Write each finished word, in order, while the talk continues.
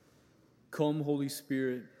Come, Holy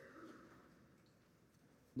Spirit.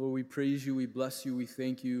 Lord, we praise you, we bless you, we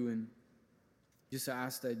thank you, and just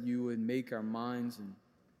ask that you would make our minds and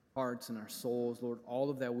hearts and our souls, Lord, all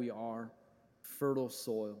of that we are, fertile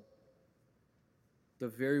soil. The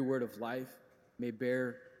very word of life may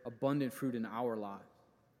bear abundant fruit in our lives.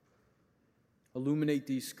 Illuminate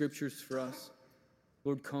these scriptures for us.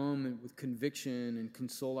 Lord, come with conviction and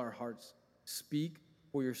console our hearts. Speak,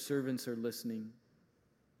 for your servants are listening.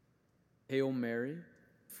 Hail Mary,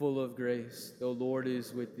 full of grace, the Lord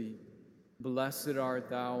is with thee. Blessed art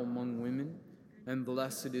thou among women, and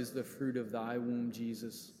blessed is the fruit of thy womb,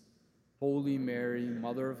 Jesus. Holy Mary,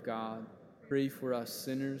 Mother of God, pray for us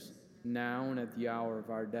sinners, now and at the hour of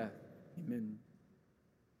our death. Amen.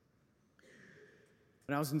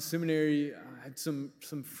 When I was in seminary, I had some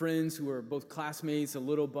friends who were both classmates, a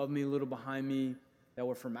little above me, a little behind me, that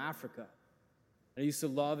were from Africa. I used to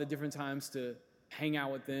love at different times to hang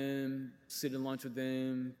out with them, sit in lunch with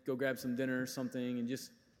them, go grab some dinner or something, and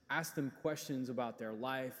just ask them questions about their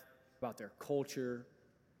life, about their culture.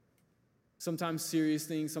 Sometimes serious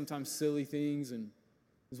things, sometimes silly things. And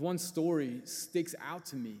there's one story sticks out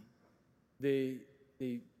to me. They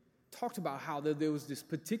talked about how there was this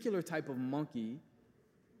particular type of monkey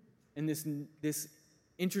and this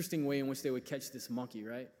interesting way in which they would catch this monkey,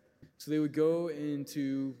 right? So they would go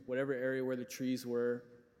into whatever area where the trees were,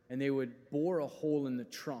 and they would bore a hole in the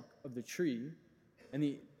trunk of the tree, and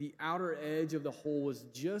the outer edge of the hole was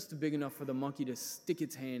just big enough for the monkey to stick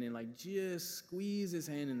its hand in, like just squeeze his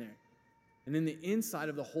hand in there. And then the inside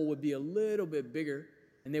of the hole would be a little bit bigger,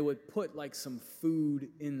 and they would put like some food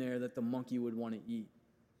in there that the monkey would want to eat.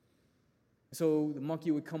 So the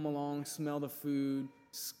monkey would come along, smell the food,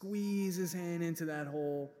 squeeze his hand into that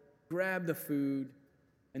hole, grab the food,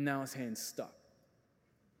 and now his hand's stuck.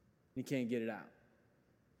 He can't get it out.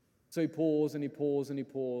 So he pulls and he pulls and he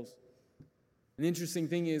pulls. And the interesting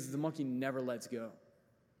thing is the monkey never lets go.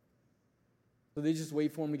 So they just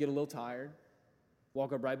wait for him to get a little tired,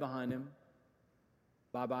 walk up right behind him.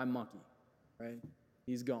 Bye-bye, monkey, right?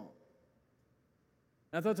 He's gone.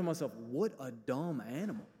 And I thought to myself, what a dumb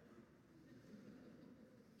animal.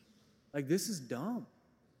 Like, this is dumb.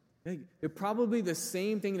 It's probably the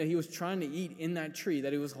same thing that he was trying to eat in that tree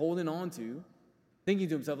that he was holding on to, thinking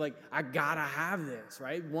to himself, like, I gotta have this,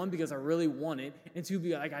 right? One, because I really want it, and two,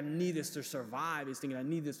 because like I need this to survive. He's thinking, I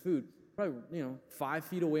need this food. Probably, 5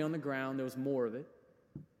 feet away on the ground, there was more of it.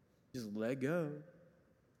 Just let go,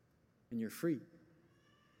 and you're free.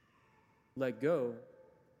 Let go,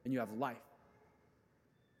 and you have life.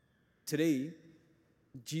 Today,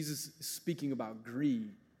 Jesus is speaking about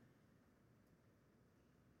greed.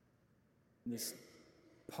 This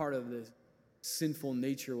part of the sinful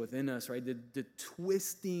nature within us, right? The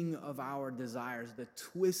twisting of our desires, the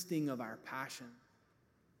twisting of our passion.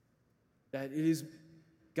 That it is,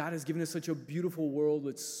 God has given us such a beautiful world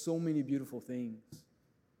with so many beautiful things.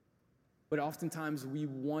 But oftentimes we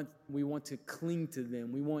want to cling to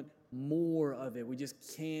them. We want more of it. We just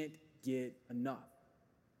can't get enough.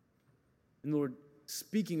 And Lord,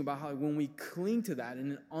 speaking about how when we cling to that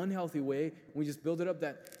in an unhealthy way, we just build it up,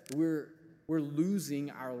 that we're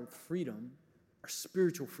losing our freedom, our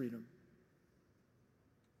spiritual freedom.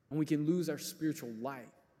 And we can lose our spiritual life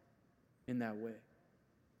in that way.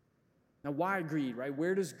 Now, why greed, right?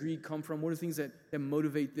 Where does greed come from? What are things that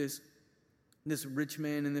motivate this rich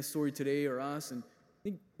man in this story today, or us? And I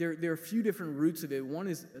think there are a few different roots of it. One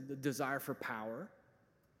is the desire for power.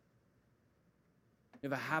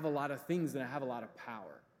 If I have a lot of things, then I have a lot of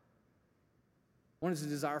power. One is a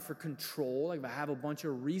desire for control. Like if I have a bunch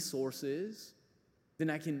of resources,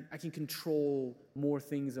 then I can control more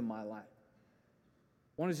things in my life.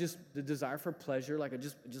 One is just the desire for pleasure. Like I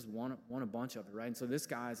just want a bunch of it, right? And so this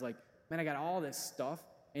guy's like, man, I got all this stuff.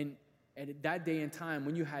 And at that day and time,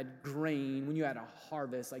 when you had grain, when you had a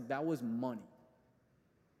harvest, like that was money.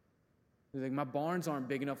 He's like, my barns aren't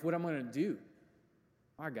big enough. What am I going to do?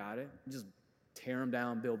 I got it. Just tear them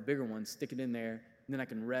down, build bigger ones, stick it in there, and then I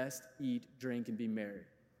can rest, eat, drink, and be merry.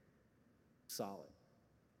 Solid.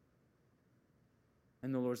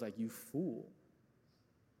 And the Lord's like, you fool.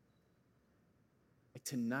 Like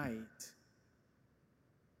tonight,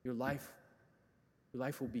 your life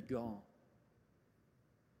will be gone.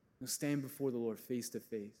 You'll stand before the Lord face to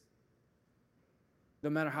face. No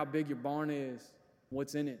matter how big your barn is,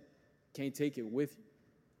 what's in it, can't take it with you.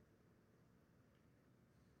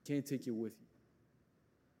 Can't take it with you.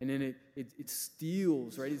 And then it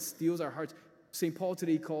steals, right? It steals our hearts. St. Paul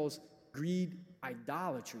today calls greed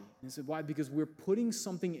idolatry. And he said, why? Because we're putting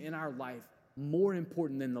something in our life more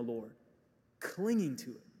important than the Lord, clinging to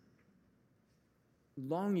it.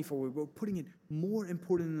 longing for. We're putting it more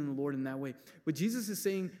important than the Lord in that way. But Jesus is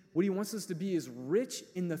saying what he wants us to be is rich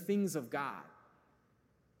in the things of God.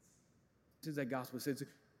 This is that gospel. It says, it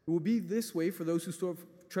will be this way for those who store up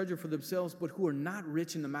treasure for themselves, but who are not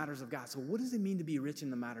rich in the matters of God. So what does it mean to be rich in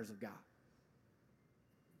the matters of God?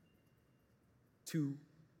 To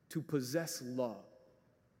possess love.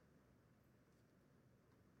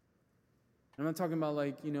 I'm not talking about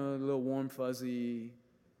like, a little warm, fuzzy,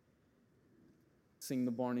 sing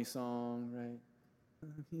the Barney song, right?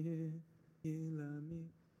 You love me.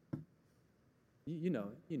 You know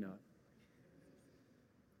it.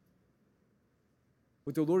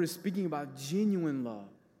 What the Lord is speaking about, genuine love.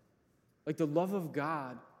 Like the love of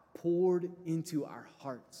God poured into our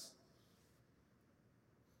hearts.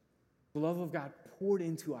 The love of God poured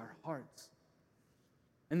into our hearts.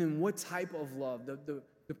 And then what type of love?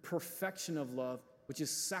 The perfection of love, which is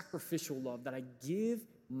sacrificial love, that I give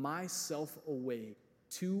myself away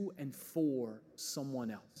to and for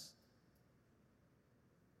someone else.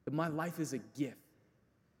 That my life is a gift.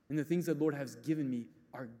 And the things that the Lord has given me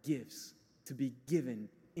are gifts to be given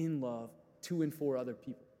in love to and for other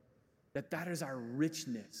people. That is our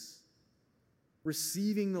richness.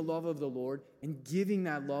 Receiving the love of the Lord and giving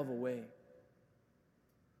that love away.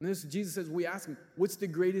 And this, Jesus says, we ask him, what's the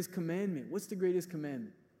greatest commandment? What's the greatest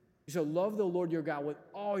commandment? You shall love the Lord your God with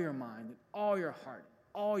all your mind, and all your heart,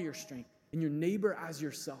 all your strength, and your neighbor as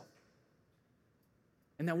yourself.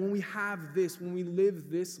 And that when we have this, when we live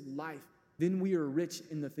this life, then we are rich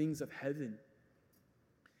in the things of heaven.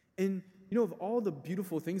 And, of all the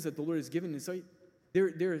beautiful things that the Lord has given us,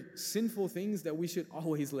 there are sinful things that we should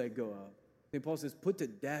always let go of. St. Paul says, put to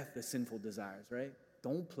death the sinful desires, right?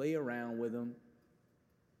 Don't play around with them.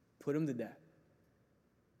 Put them to death.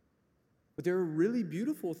 But there are really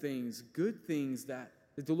beautiful things, good things that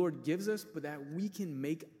the Lord gives us, but that we can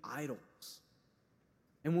make idols.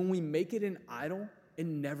 And when we make it an idol, it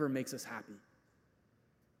never makes us happy.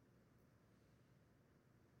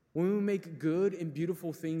 When we make good and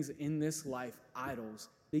beautiful things in this life idols,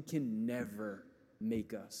 they can never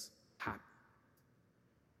make us happy.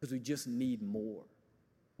 Because we just need more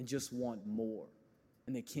and just want more.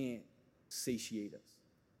 And they can't satiate us.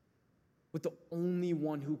 But the only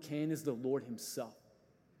one who can is the Lord himself.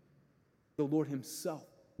 The Lord himself.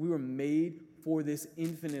 We were made for this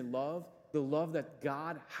infinite love, the love that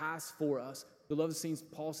God has for us, the love that St.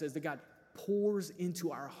 Paul says that God pours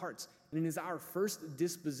into our hearts. And it is our first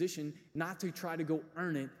disposition not to try to go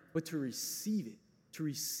earn it, but to receive it, to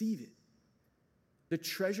receive it. The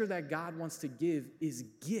treasure that God wants to give is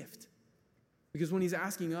gift. Because when he's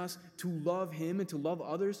asking us to love him and to love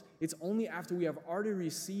others, it's only after we have already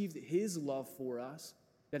received his love for us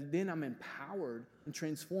that then I'm empowered and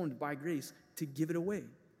transformed by grace to give it away.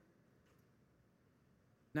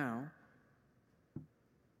 Now,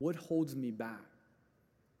 what holds me back?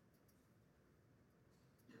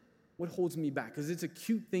 What holds me back? Because it's a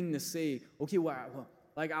cute thing to say, okay,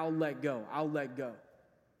 I'll let go.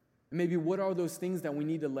 And maybe what are those things that we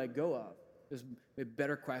need to let go of? There's a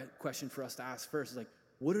better question for us to ask first. Is like,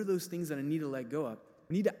 what are those things that I need to let go of?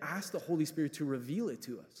 We need to ask the Holy Spirit to reveal it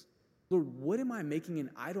to us. Lord, what am I making an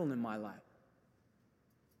idol in my life?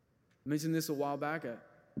 I mentioned this a while back. I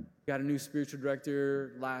got a new spiritual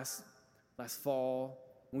director last fall.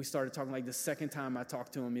 And we started talking, like the second time I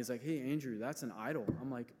talked to him, he's like, hey, Andrew, that's an idol.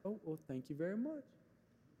 I'm like, oh, well, thank you very much.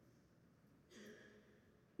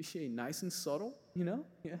 Appreciate nice and subtle, Yeah.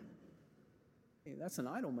 Hey, that's an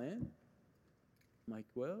idol, man. I'm like,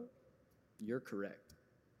 well, you're correct.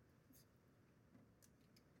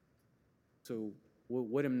 So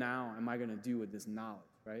what am I going to do with this knowledge,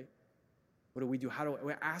 right? What do we do?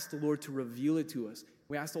 We ask the Lord to reveal it to us.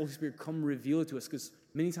 We ask the Holy Spirit, come reveal it to us, because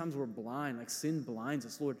many times we're blind, like sin blinds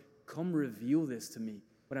us. Lord, come reveal this to me,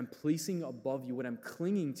 what I'm placing above you, what I'm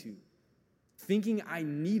clinging to. Thinking I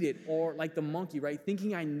need it, or like the monkey, right?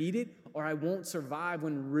 Thinking I need it or I won't survive,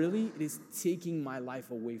 when really it is taking my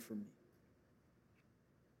life away from me.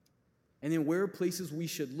 And then where are places we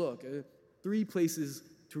should look? 3 places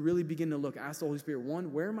to really begin to look. Ask the Holy Spirit.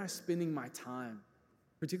 1, where am I spending my time?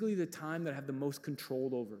 Particularly the time that I have the most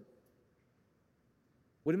control over.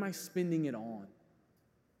 What am I spending it on?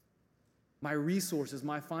 My resources,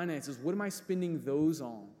 my finances, what am I spending those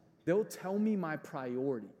on? They'll tell me my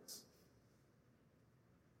priorities.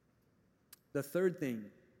 The 3rd thing,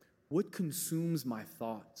 what consumes my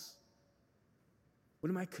thoughts? What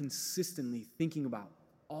am I consistently thinking about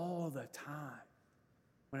all the time?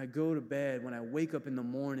 When I go to bed, when I wake up in the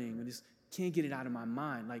morning, I just can't get it out of my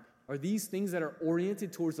mind. Like, are these things that are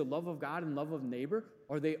oriented towards the love of God and love of neighbor?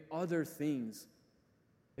 Or are they other things?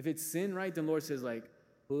 If it's sin, right, then the Lord says, like,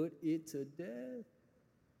 put it to death.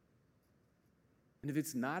 And if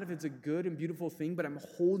it's not, if it's a good and beautiful thing, but I'm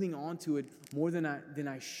holding on to it more than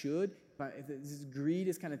I should, if this greed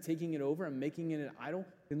is kind of taking it over and making it an idol,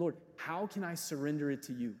 then Lord, how can I surrender it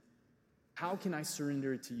to you? How can I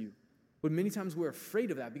surrender it to you? But many times we're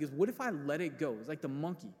afraid of that, because what if I let it go? It's like the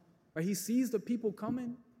monkey, right? He sees the people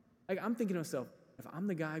coming. Like, I'm thinking to myself, if I'm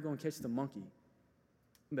the guy going to catch the monkey,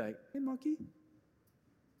 I'm like, hey, monkey,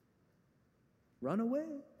 run away.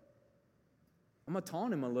 I'm going to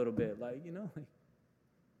taunt him a little bit, like,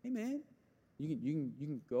 hey, man, you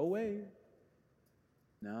can go away.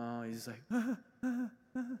 No, he's just like,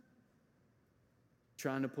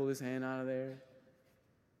 trying to pull his hand out of there.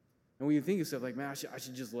 And when you think of stuff like, man, I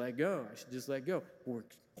should just let go. I should just let go. But we're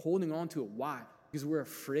holding on to it. Why? Because we're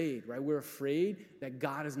afraid, right? We're afraid that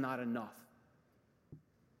God is not enough.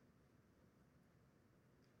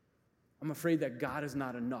 I'm afraid that God is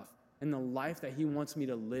not enough. And the life that he wants me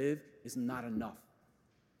to live is not enough.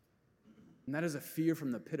 And that is a fear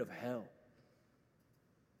from the pit of hell.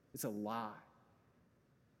 It's a lie.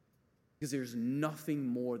 Because there's nothing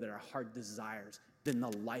more that our heart desires than the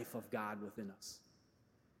life of God within us.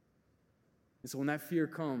 And so when that fear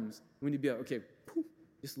comes, we need to be like, okay, poof,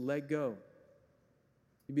 just let go.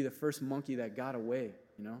 You'd be the first monkey that got away,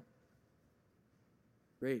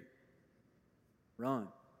 Great. Run.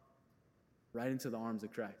 Right into the arms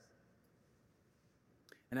of Christ.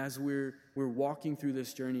 And as we're walking through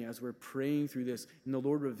this journey, as we're praying through this, and the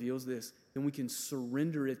Lord reveals this, then we can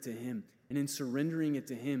surrender it to him. And in surrendering it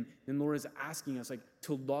to him, then the Lord is asking us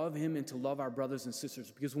to love him and to love our brothers and sisters.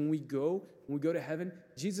 Because when we go to heaven,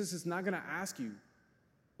 Jesus is not going to ask you.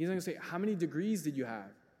 He's not going to say, how many degrees did you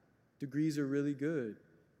have? Degrees are really good.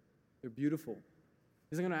 They're beautiful.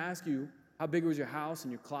 He's not going to ask you, how big was your house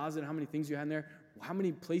and your closet, how many things you had in there? How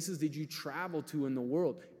many places did you travel to in the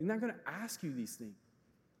world? He's not going to ask you these things.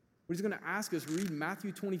 What he's going to ask us, read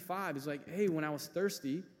Matthew 25. It's like, hey, when I was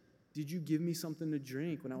thirsty, did you give me something to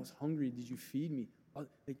drink? When I was hungry, did you feed me?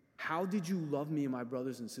 How did you love me and my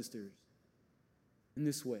brothers and sisters? In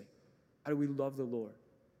this way. How do we love the Lord?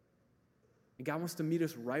 And God wants to meet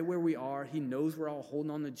us right where we are. He knows we're all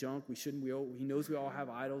holding on to junk. He knows we all have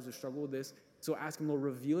idols or struggle with this. So ask him, Lord,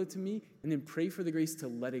 reveal it to me, and then pray for the grace to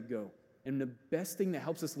let it go. And the best thing that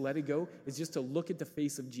helps us let it go is just to look at the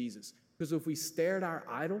face of Jesus. Because if we stare at our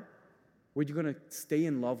idol, we're going to stay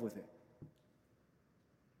in love with it.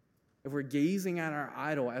 If we're gazing at our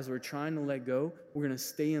idol as we're trying to let go, we're going to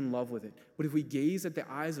stay in love with it. But if we gaze at the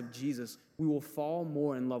eyes of Jesus, we will fall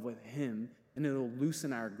more in love with him, and it'll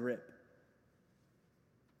loosen our grip.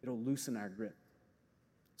 It'll loosen our grip.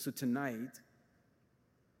 So tonight,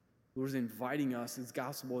 the Lord is inviting us, his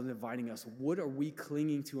gospel is inviting us. What are we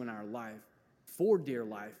clinging to in our life, for dear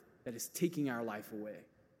life, that is taking our life away?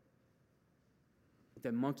 With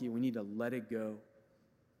that monkey, we need to let it go.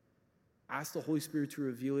 Ask the Holy Spirit to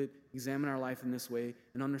reveal it, examine our life in this way,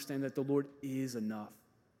 and understand that the Lord is enough,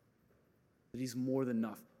 that he's more than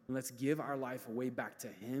enough. And let's give our life away back to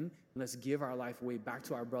him, and let's give our life away back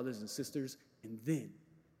to our brothers and sisters, and then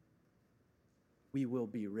we will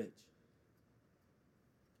be rich.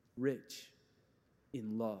 Rich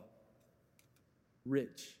in love.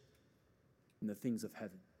 Rich in the things of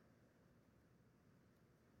heaven.